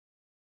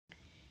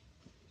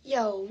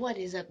Yo, what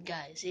is up,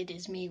 guys? It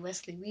is me,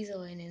 Wesley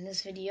Weasel, and in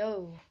this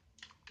video...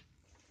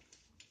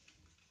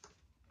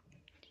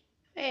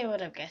 Hey,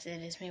 what up, guys? It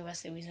is me,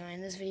 Wesley Weasel, and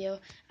in this video,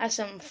 I have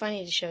something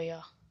funny to show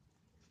y'all.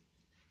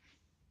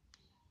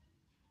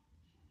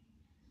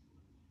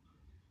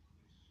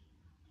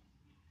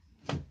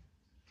 Can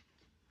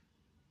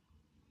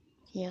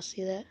y'all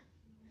see that?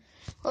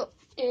 Well,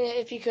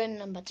 if you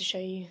couldn't, I'm about to show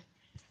you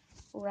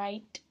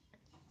right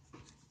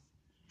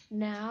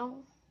now.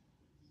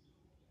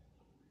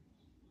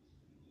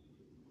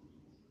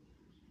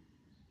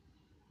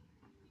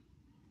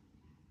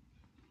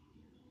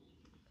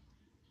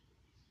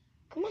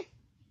 Come on.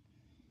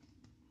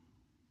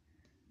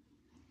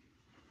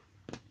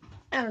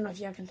 I don't know if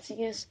y'all can see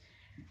this.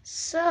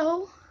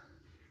 So...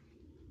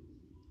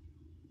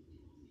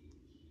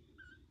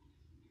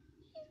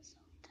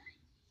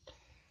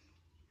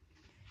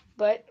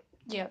 But,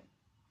 yeah.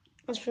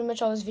 That's pretty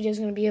much all this video is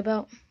going to be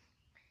about.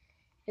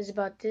 Is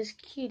about this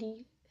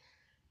kitty.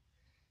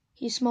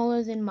 He's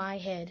smaller than my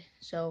head,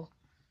 so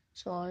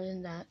smaller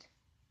than that.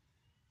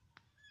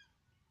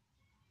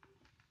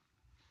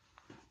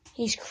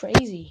 He's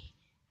crazy.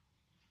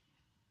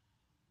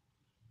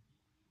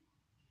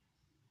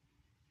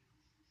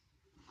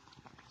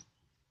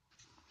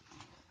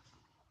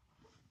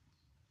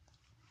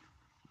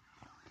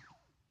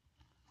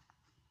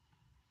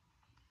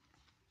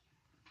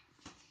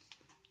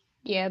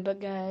 Yeah, but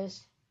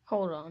guys,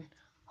 hold on.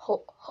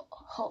 Hold.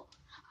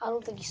 I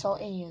don't think you saw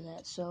any of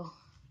that, so.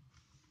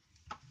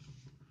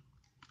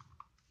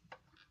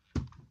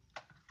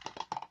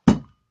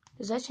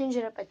 Does that change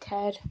it up a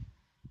tad?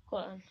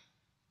 Hold on.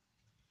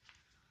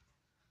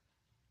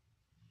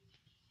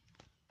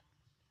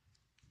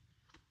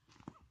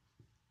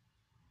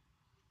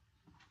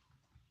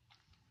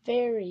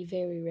 Very,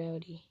 very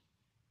rowdy.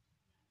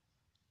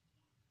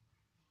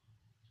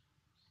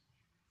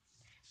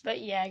 But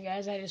yeah,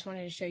 guys, I just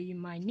wanted to show you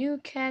my new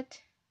cat.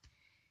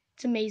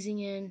 It's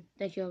amazing, and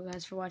thank you all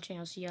guys for watching.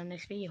 I'll see you on the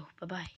next video. Bye-bye.